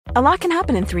A lot can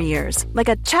happen in 3 years, like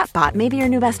a chatbot may be your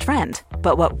new best friend.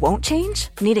 But what won't change?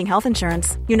 Needing health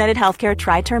insurance. United Healthcare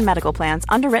Tri-Term Medical Plans,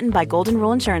 underwritten by Golden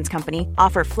Rule Insurance Company,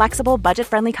 offer flexible,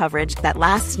 budget-friendly coverage that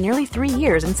lasts nearly 3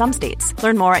 years in some states.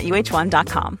 Learn more at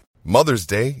uh1.com. Mother's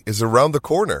Day is around the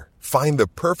corner. Find the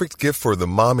perfect gift for the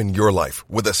mom in your life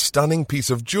with a stunning piece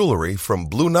of jewelry from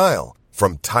Blue Nile.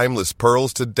 From timeless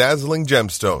pearls to dazzling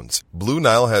gemstones, Blue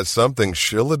Nile has something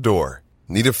she'll adore.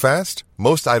 Need it fast?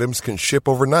 Most items can ship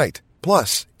overnight.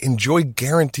 Plus, enjoy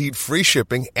guaranteed free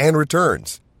shipping and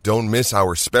returns. Don't miss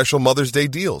our special Mother's Day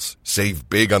deals. Save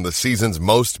big on the season's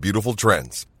most beautiful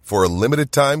trends. For a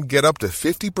limited time, get up to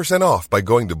 50% off by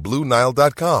going to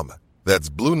BlueNile.com. That's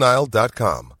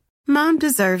BlueNile.com. Mom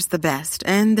deserves the best,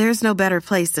 and there's no better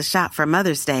place to shop for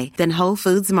Mother's Day than Whole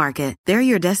Foods Market. They're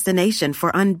your destination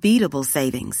for unbeatable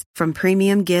savings, from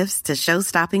premium gifts to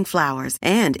show-stopping flowers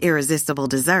and irresistible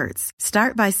desserts.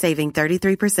 Start by saving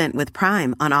 33% with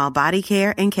Prime on all body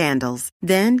care and candles.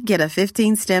 Then get a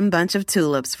 15-stem bunch of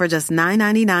tulips for just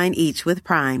 $9.99 each with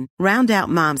Prime. Round out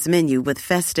Mom's menu with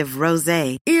festive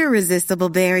rosé, irresistible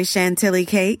berry chantilly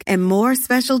cake, and more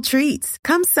special treats.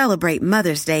 Come celebrate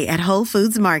Mother's Day at Whole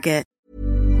Foods Market.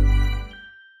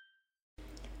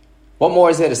 What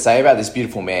more is there to say about this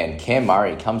beautiful man? Cam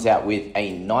Murray comes out with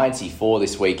a 94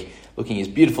 this week, looking as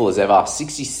beautiful as ever.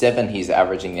 67 he's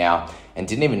averaging now, and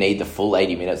didn't even need the full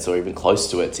 80 minutes or even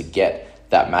close to it to get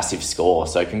that massive score.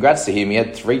 So congrats to him. He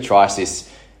had 3 try assists.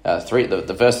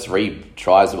 The first 3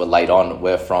 tries that were laid on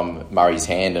were from Murray's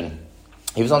hand, and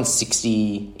he was on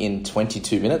 60 in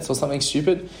 22 minutes or something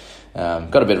stupid.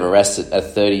 Got a bit of a rest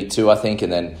at 32, I think,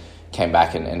 and then came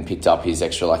back and picked up his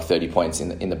extra 30 points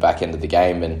in the back end of the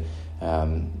game, and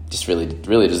just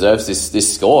really deserves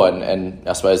this score. And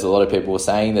I suppose a lot of people were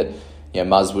saying that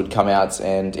Muzz would come out,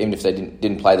 and even if they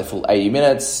didn't play the full 80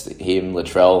 minutes, him,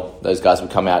 Latrell, those guys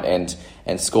would come out and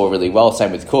score really well.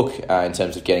 Same with Cook in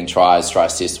terms of getting try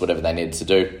assists, whatever they needed to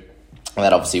do. And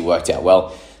that obviously worked out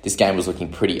well. This game was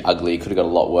looking pretty ugly. It could have got a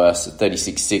lot worse.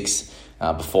 36-6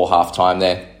 before halftime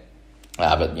there.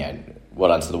 But well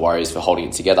done to the Warriors for holding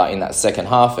it together in that second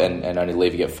half and only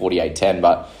leaving it 48-10.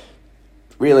 But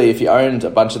really, if you owned a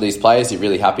bunch of these players, you're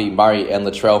really happy. Murray and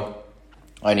Latrell,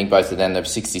 owning both of them, they're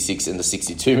 66 in the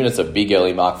 62 minutes, a big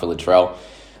early mark for Latrell.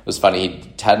 It was funny,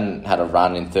 he hadn't had a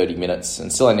run in 30 minutes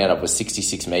and still ended up with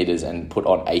 66 metres and put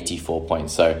on 84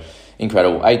 points. So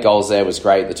incredible. 8 goals there was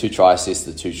great. The 2 try assists,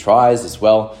 the 2 tries as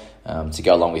well, to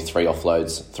go along with 3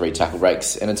 offloads, 3 tackle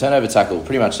breaks, and a turnover tackle.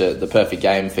 Pretty much the perfect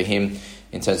game for him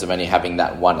in terms of only having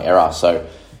that 1 error. So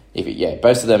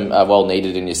both of them are well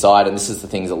needed in your side, and this is the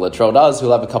things that Latrell does.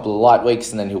 He'll have a couple of light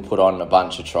weeks and then he'll put on a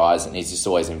bunch of tries, and he's just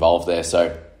always involved there.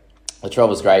 So Latrell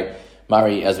was great.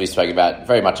 Murray, as we spoke about,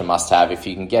 very much a must-have. If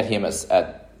you can get him if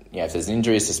there's an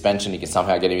injury or suspension, you can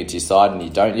somehow get him into your side and you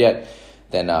don't yet,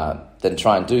 then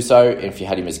try and do so. And if you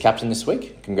had him as captain this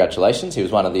week, congratulations. He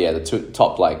was one of the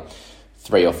top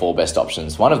 3 or 4 best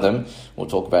options. One of them, we'll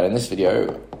talk about in this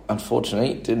video,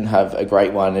 unfortunately, didn't have a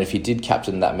great one. And if you did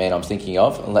captain that man I'm thinking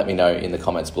of, let me know in the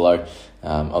comments below.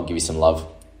 I'll give you some love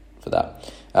for that.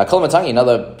 Koloamatangi,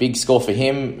 another big score for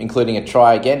him, including a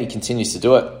try again. He continues to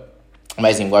do it.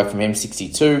 Amazing work from him,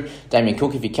 62. Damien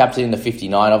Cook, if you captain in the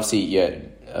 59, obviously,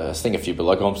 I think a few people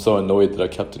are like, I'm so annoyed that I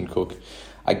captain Cook.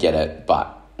 I get it,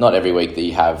 but not every week that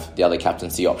you have the other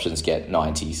captaincy options get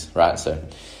 90s, right? So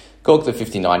Cook, the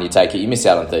 59, you take it. You miss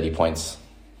out on 30 points.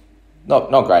 Not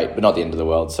great, but not the end of the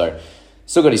world. So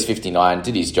still got his 59,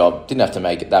 did his job, didn't have to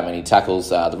make that many tackles.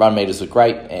 The run meters were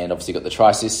great, and obviously got the try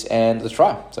assist and the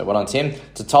try. So well done to him.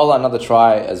 Totola, another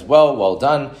try as well. Well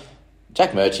done.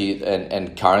 Jack Murchie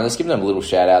and Curran, let's give them a little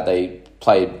shout out. They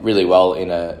played really well in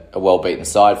a well-beaten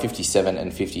side, 57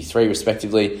 and 53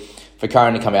 respectively. For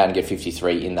Curran to come out and get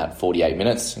 53 in that 48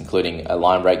 minutes, including a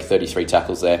line break, 33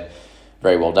 tackles there.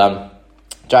 Very well done.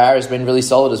 JR has been really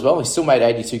solid as well. He's still made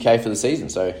 82k for the season,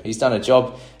 so he's done a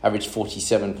job. Averaged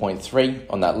 47.3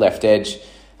 on that left edge.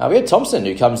 We had Thompson,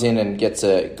 who comes in and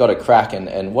got a crack,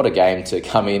 and what a game to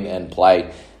come in and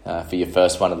play for your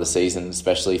first one of the season,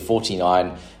 especially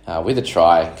 49 with a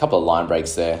try, a couple of line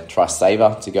breaks there, try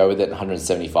saver to go with it,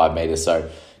 175 metres, so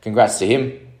congrats to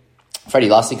him. Freddie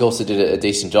Lussick also did a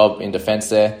decent job in defence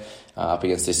there up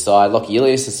against this side. Lockie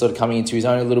Ilias is sort of coming into his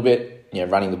own a little bit,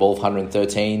 running the ball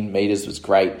 113 metres was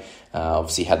great.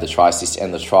 Obviously had the try assist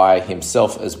and the try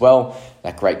himself as well.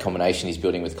 That great combination he's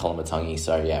building with Koloamatangi.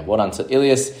 So well done to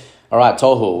Ilias. All right,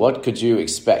 Tohu, what could you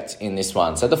expect in this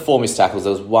one? So the 4 missed tackles,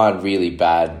 there was one really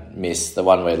bad miss, the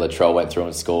one where Latrell went through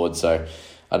and scored. So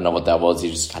I don't know what that was.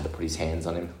 He just had to put his hands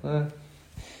on him.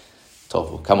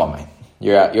 Tohu, come on, mate.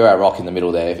 You're our rock in the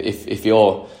middle there. If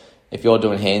you're if you're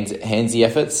doing handsy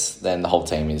efforts, then the whole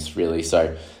team is really.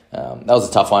 So that was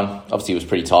a tough one. Obviously, he was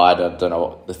pretty tired. I don't know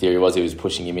what the theory was. He was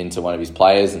pushing him into one of his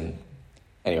players. And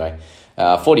anyway,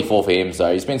 44 for him.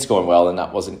 So he's been scoring well, and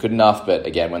that wasn't good enough. But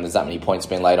again, when there's that many points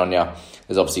being laid on you,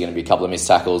 there's obviously going to be a couple of missed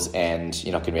tackles, and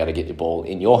you're not going to be able to get your ball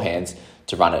in your hands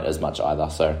to run it as much either.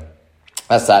 So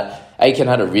that's that. Aiken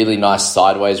had a really nice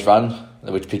sideways run,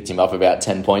 which picked him up about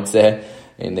 10 points there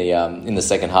in the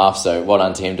second half. So well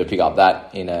done to him to pick up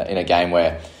that in a game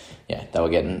where they were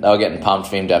getting pumped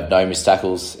for him to have no missed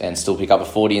tackles and still pick up a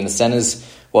 40 in the centres.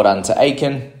 Well done to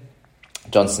Aiken.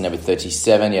 Johnson there with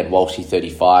 37. He had Walshy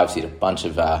 35. So he had a bunch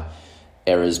of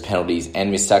errors, penalties,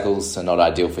 and missed tackles. So not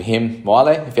ideal for him. Wale,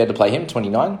 if you had to play him,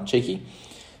 29, cheeky.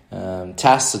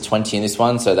 Tass a 20 in this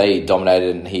one, so they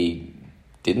dominated and he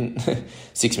didn't.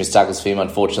 6 missed tackles for him,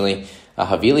 unfortunately.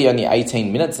 Havili only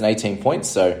 18 minutes and 18 points,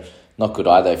 so not good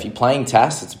either. If you're playing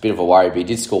Tass, it's a bit of a worry, but he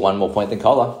did score 1 more point than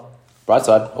Kohler. Bright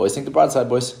side. Always think the bright side,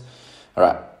 boys. All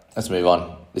right, let's move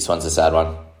on. This one's a sad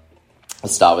one.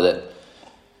 Let's start with it.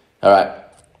 All right.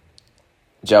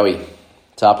 Joey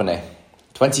Tapine,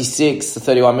 26 to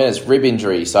 31 minutes, rib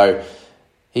injury. So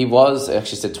he was,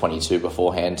 actually said 22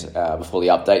 beforehand, before the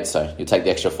update, so you take the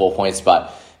extra 4 points,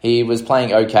 but he was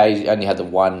playing okay. He only had the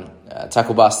one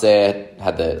tackle bust there,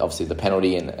 had obviously the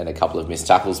penalty and a couple of missed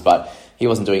tackles, but he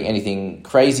wasn't doing anything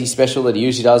crazy special that he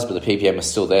usually does, but the PPM was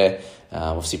still there.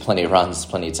 Obviously plenty of runs,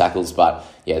 plenty of tackles, but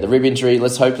yeah, the rib injury,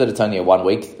 let's hope that it's only a 1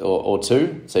 week or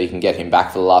two, so you can get him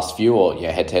back for the last few, or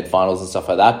head-to-head finals and stuff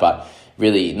like that, but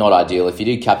really not ideal. If you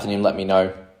did captain him, let me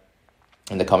know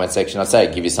in the comment section. I'd say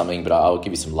I'd give you something, but I'll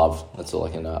give you some love. That's all I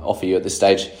can offer you at this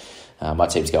stage. My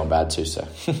team's going bad too, so.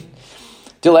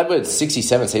 Dill Edwards,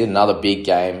 67, so he had another big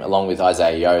game along with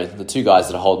Isaiah Yeo, the two guys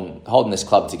that are holding this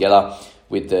club together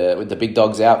with the big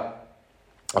dogs out.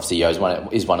 Obviously, Yeo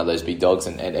is one of those big dogs,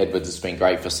 and Edwards has been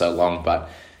great for so long, but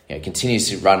continues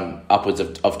to run upwards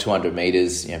of 200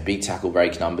 metres, big tackle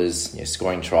break numbers,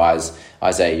 scoring tries.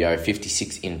 Isaiah Yeo,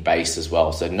 56 in base as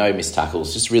well, so no missed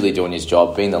tackles, just really doing his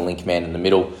job, being the link man in the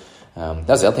middle. That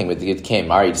was the other thing with Cam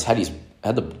Murray, he just had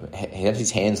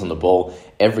his hands on the ball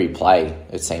every play,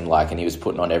 it seemed like, and he was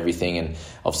putting on everything, and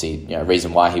obviously,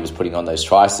 reason why he was putting on those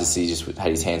tries is he just had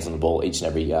his hands on the ball each and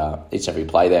every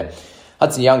play there.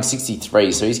 Hudson Young,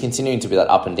 63, so he's continuing to be that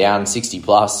up and down, 60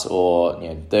 plus or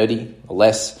 30 or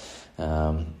less.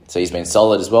 So he's been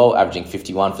solid as well, averaging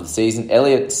 51 for the season.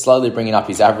 Elliott slowly bringing up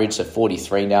his average, so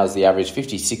 43 now is the average,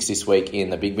 56 this week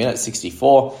in the big minute,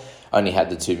 64. Only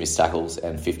had the 2 missed tackles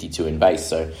and 52 in base.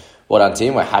 So well done to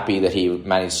him. We're happy that he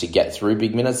managed to get through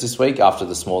big minutes this week after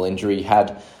the small injury he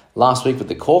had last week with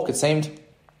the cork, it seemed.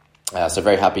 So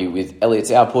very happy with Elliott's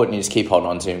output, and you just keep holding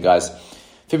on to him, guys.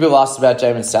 A few people asked about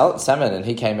Jamin Salmon, and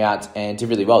he came out and did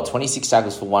really well. 26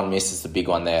 tackles for 1 miss is the big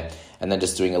one there, and then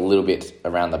just doing a little bit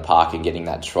around the park and getting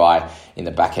that try in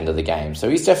the back end of the game. So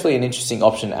he's definitely an interesting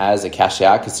option as a cash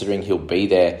out, considering he'll be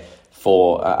there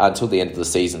for until the end of the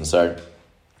season. So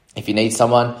if you need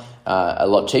someone a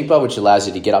lot cheaper, which allows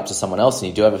you to get up to someone else, and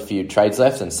you do have a few trades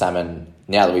left, and Salmon,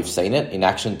 now that we've seen it in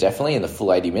action, definitely in the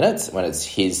full 80 minutes, when it's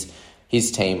his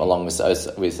team along with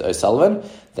O'Sullivan,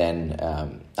 then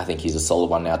I think he's a solid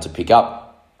one now to pick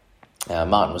up.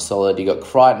 Martin was solid. He got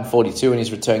Crichton 42 in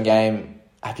his return game.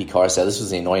 Happy Coruscant. This was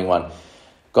the annoying one.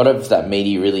 Got over that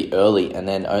meaty really early, and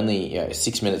then only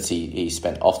 6 minutes he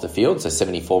spent off the field, so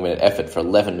 74-minute effort for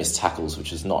 11 missed tackles,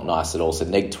 which is not nice at all. So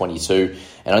neg 22,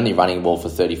 and only running the ball for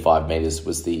 35 metres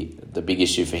was the big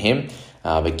issue for him.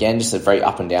 But again, just a very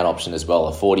up and down option as well.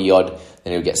 A 40-odd,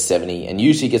 then he'll get 70, and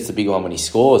usually gets the big one when he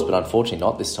scores, but unfortunately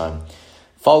not this time.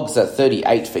 Fogg's at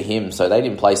 38 for him, so they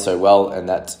didn't play so well, and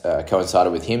that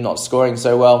coincided with him not scoring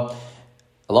so well.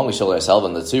 Along with Sheldon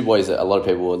O'Sullivan, the two boys that a lot of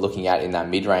people were looking at in that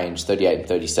mid-range, 38 and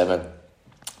 37,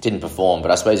 didn't perform. But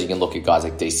I suppose you can look at guys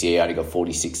like DCE, only got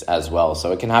 46 as well.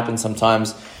 So it can happen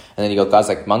sometimes. And then you got guys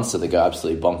like Munster that go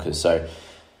absolutely bonkers. So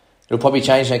it'll probably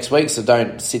change next week, so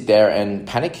don't sit there and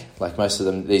panic. Like most of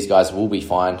them, these guys will be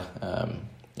fine.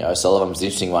 O'Sullivan was an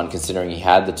interesting one, considering he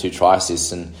had the 2 try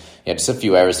assists and just a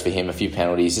few errors for him, a few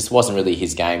penalties. This wasn't really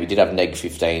his game. He did have neg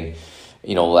 15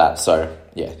 in all that. So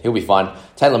yeah, he'll be fine.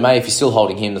 Taylor May, if you're still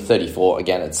holding him, the 34,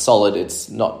 again, it's solid. It's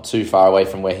not too far away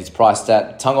from where he's priced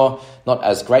at. Tunga, not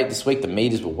as great this week. The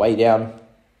meters were way down.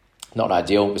 Not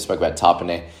ideal. We spoke about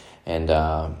Tarpane, and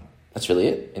that's really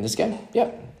it in this game.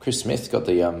 Yeah, Chris Smith got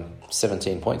the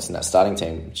 17 points in that starting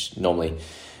team, which normally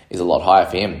is a lot higher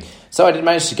for him. So I did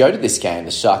manage to go to this game,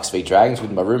 the Sharks v Dragons,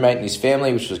 with my roommate and his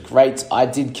family, which was great. I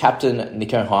did captain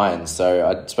Nico Hines, so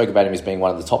I spoke about him as being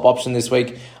one of the top options this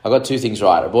week. I got 2 things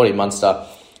right. I bought him Munster,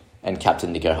 and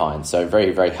captain Nicho Hynes. So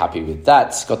very, very happy with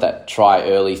that. Got that try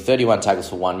early, 31 tackles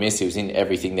for 1 miss. He was in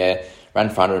everything there. Ran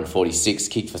for 146,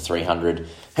 kicked for 300.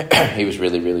 He was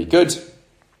really, really good.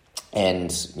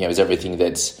 And, it was everything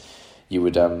that you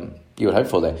would hope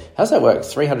for there. How's that work?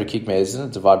 300 kick meters, isn't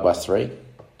it divided by 3?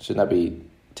 Shouldn't that be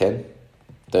 10?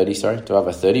 30, sorry. Divided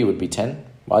by 30 would be 10.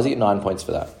 Why does he get 9 points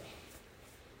for that?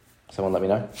 Someone let me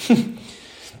know.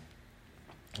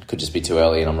 It could just be too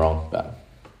early and I'm wrong, but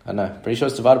I don't know. Pretty sure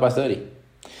it's divided by 30.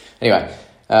 Anyway,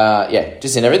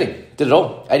 just in everything. Did it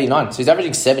all. 89. So he's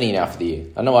averaging 70 now for the year.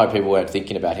 I don't know why people weren't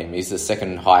thinking about him. He's the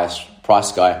second highest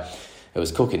price guy. It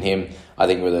was Cook and him. I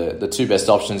think were the two best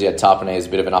options. He had Tapine as a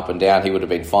bit of an up and down. He would have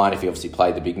been fine if he obviously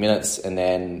played the big minutes. And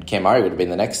then Cam Murray would have been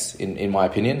the next, in my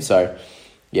opinion. So,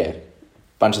 a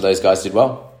bunch of those guys did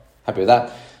well. Happy with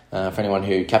that. For anyone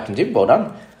who captained him, well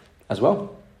done as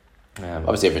well.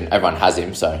 Obviously, everyone has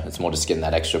him, so it's more just getting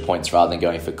that extra points rather than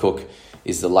going for Cook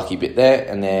is the lucky bit there.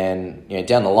 And then,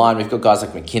 down the line, we've got guys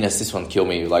like McInnes. This one killed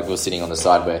me. Like, we were sitting on the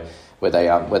side where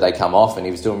they come off, and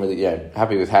he was doing really,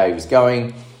 happy with how he was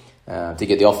going. To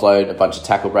get the offload, a bunch of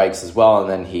tackle breaks as well, and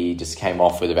then he just came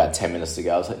off with about 10 minutes to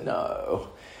go. I was like, no.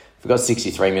 If we got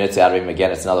 63 minutes out of him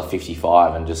again, it's another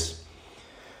 55, and just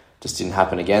didn't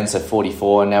happen again. So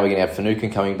 44, and now we're going to have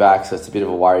Finucane coming back, so it's a bit of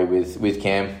a worry with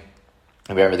Cam.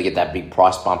 And we don't really get that big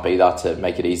price bump either to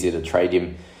make it easier to trade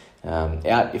him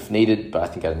out if needed, but I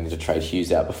think I need to trade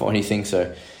Hughes out before anything,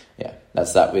 so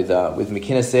that's that with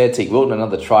McInnes there. Teague Wilton,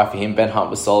 another try for him. Ben Hunt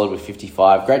was solid with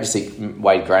 55. Great to see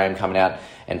Wade Graham coming out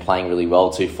and playing really well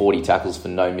too. 40 tackles for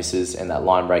no misses and that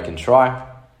line break and try.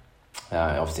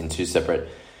 Obviously in two separate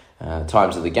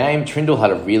times of the game. Trindle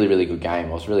had a really, really good game.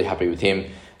 I was really happy with him.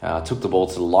 Took the ball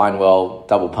to the line well,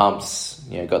 double pumps.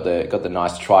 Got the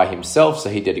nice try himself. So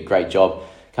he did a great job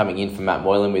coming in for Matt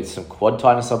Moylan with some quad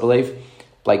tightness, I believe.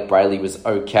 Blake Brayley was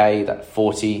okay. That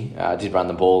 40 did run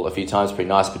the ball a few times, pretty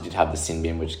nice, but did have the sin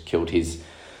bin, which killed his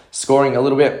scoring a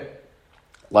little bit.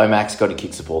 Lomax got to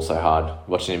kick the ball so hard.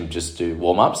 Watching him just do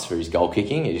warm-ups for his goal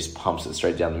kicking, he just pumps it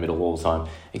straight down the middle all the time,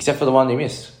 except for the one he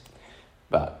missed.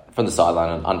 But from the sideline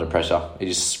and under pressure, he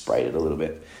just sprayed it a little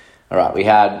bit. All right, we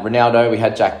had Ronaldo, we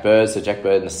had Jack Bird. So Jack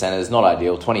Bird in the centres, not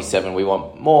ideal. 27, we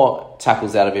want more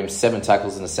tackles out of him. 7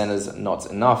 tackles in the centres, not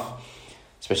enough,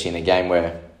 especially in a game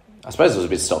where I suppose it was a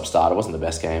bit stop-start. It wasn't the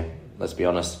best game, let's be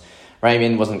honest.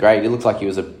 Raymond wasn't great. It looked like he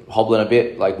was hobbling a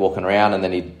bit, like walking around, and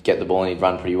then he'd get the ball and he'd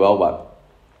run pretty well. But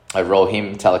overall,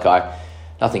 him, Talakai,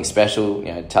 nothing special.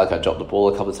 Talakai dropped the ball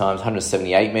a couple of times.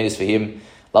 178 metres for him.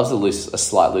 Loves a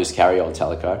slight loose carry, old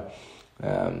Talakai.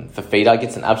 Fafita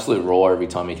gets an absolute roar every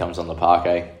time he comes on the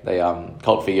parquet. They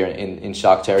cult figure in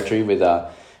Shark territory with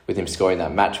him scoring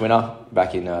that match winner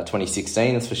back in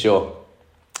 2016, that's for sure.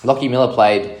 Lockie Miller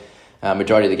played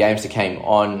majority of the games. He came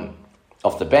on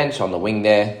off the bench on the wing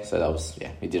there, so that was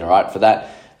he did all right for that.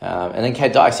 And then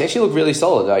Kade Dykes, he actually looked really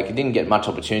solid. Like, he didn't get much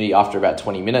opportunity after about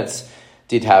 20 minutes.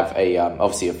 Did have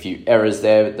obviously a few errors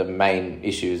there. The main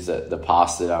issue is that the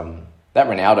pass that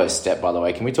Ronaldo step, by the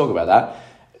way. Can we talk about that?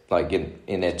 Like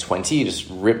in their 20, he just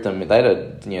ripped them. They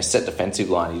had a set defensive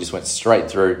line. He just went straight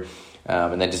through,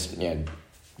 and then just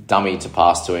dummy to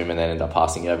pass to him, and then ended up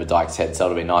passing it over Dykes' head. So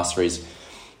it'll be nice for his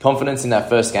confidence in that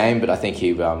first game. But I think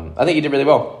he did really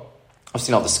well.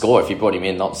 Obviously not the score. If you brought him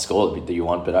in, not the score that you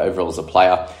want, but overall as a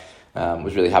player,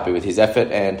 was really happy with his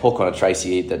effort. And poor Connor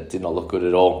Tracy, that did not look good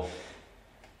at all.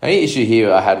 The only issue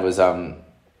here I had was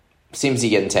Simsy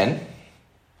getting 10,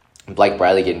 and Blake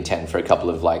Brayley getting 10 for a couple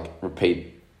of repeat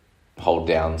hold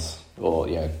downs, or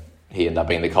he ended up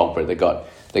being the culprit that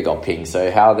got pinged.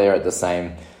 So how they're at the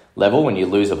same level when you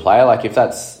lose a player, if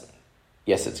that's,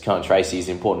 yes, it's Connor Tracy, he's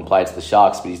an important player to the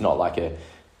Sharks, but he's not like a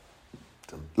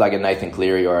Nathan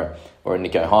Cleary or a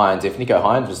Nicho Hynes. If Nicho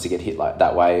Hynes was to get hit like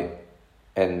that way,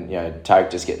 and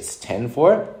Tarek just gets 10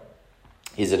 for it,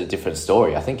 is it a different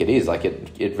story? I think it is.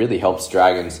 It really helps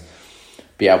Dragons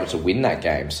be able to win that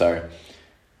game. So,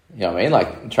 you know what I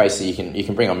mean? Tracy, you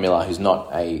can bring on Miller, who's not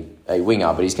a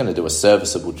winger, but he's going to do a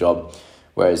serviceable job.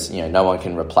 Whereas, no one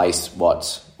can replace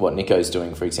what Nico's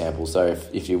doing, for example. So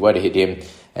if you were to hit him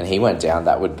and he went down,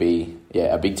 that would be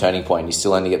a big turning point. You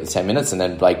still only get the 10 minutes, and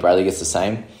then Blake Brayley gets the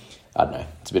same. I don't know.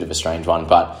 It's a bit of a strange one,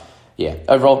 but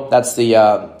overall, that's the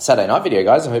Saturday night video,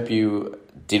 guys. I hope you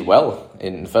did well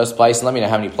in the first place, and let me know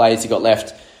how many players you got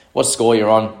left, what score you're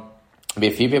on. There'll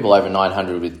be a few people over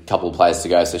 900 with a couple of players to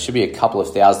go, so there should be a couple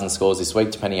of thousand scores this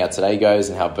week, depending how today goes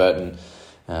and how Burton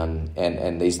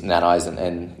and these Nanais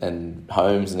and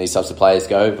Holmes and these types of players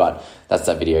go. But that's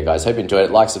that video, guys. Hope you enjoyed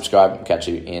it. Like, subscribe, and catch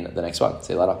you in the next one.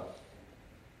 See you later.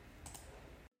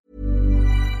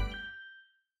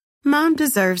 Mom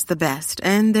deserves the best,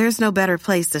 and there's no better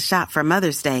place to shop for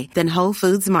Mother's Day than Whole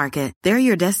Foods Market. They're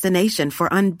your destination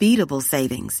for unbeatable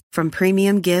savings, from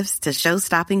premium gifts to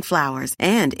show-stopping flowers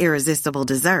and irresistible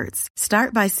desserts.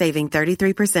 Start by saving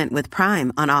 33% with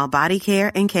Prime on all body care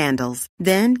and candles.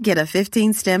 Then get a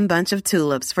 15-stem bunch of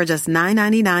tulips for just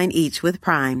 $9.99 each with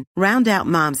Prime. Round out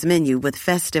Mom's menu with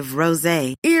festive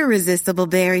rosé, irresistible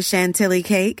berry chantilly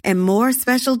cake, and more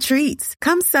special treats.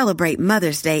 Come celebrate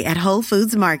Mother's Day at Whole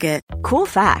Foods Market. Cool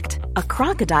fact, a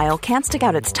crocodile can't stick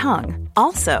out its tongue.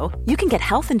 Also, you can get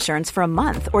health insurance for a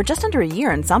month or just under a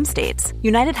year in some states.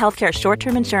 United Healthcare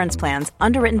short-term insurance plans,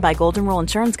 underwritten by Golden Rule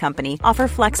Insurance Company, offer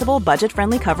flexible,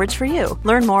 budget-friendly coverage for you.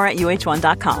 Learn more at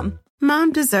uh1.com.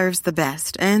 Mom deserves the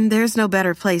best, and there's no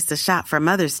better place to shop for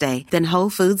Mother's Day than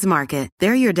Whole Foods Market.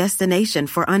 They're your destination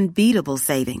for unbeatable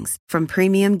savings, from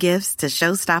premium gifts to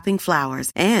show-stopping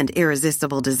flowers and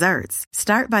irresistible desserts.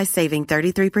 Start by saving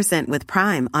 33% with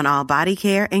Prime on all body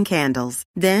care and candles.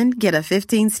 Then get a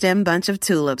 15-stem bunch of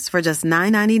tulips for just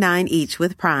 $9.99 each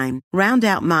with Prime. Round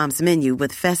out Mom's menu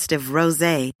with festive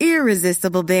rosé,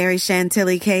 irresistible berry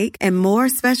chantilly cake, and more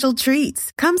special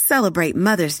treats. Come celebrate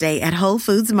Mother's Day at Whole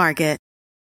Foods Market.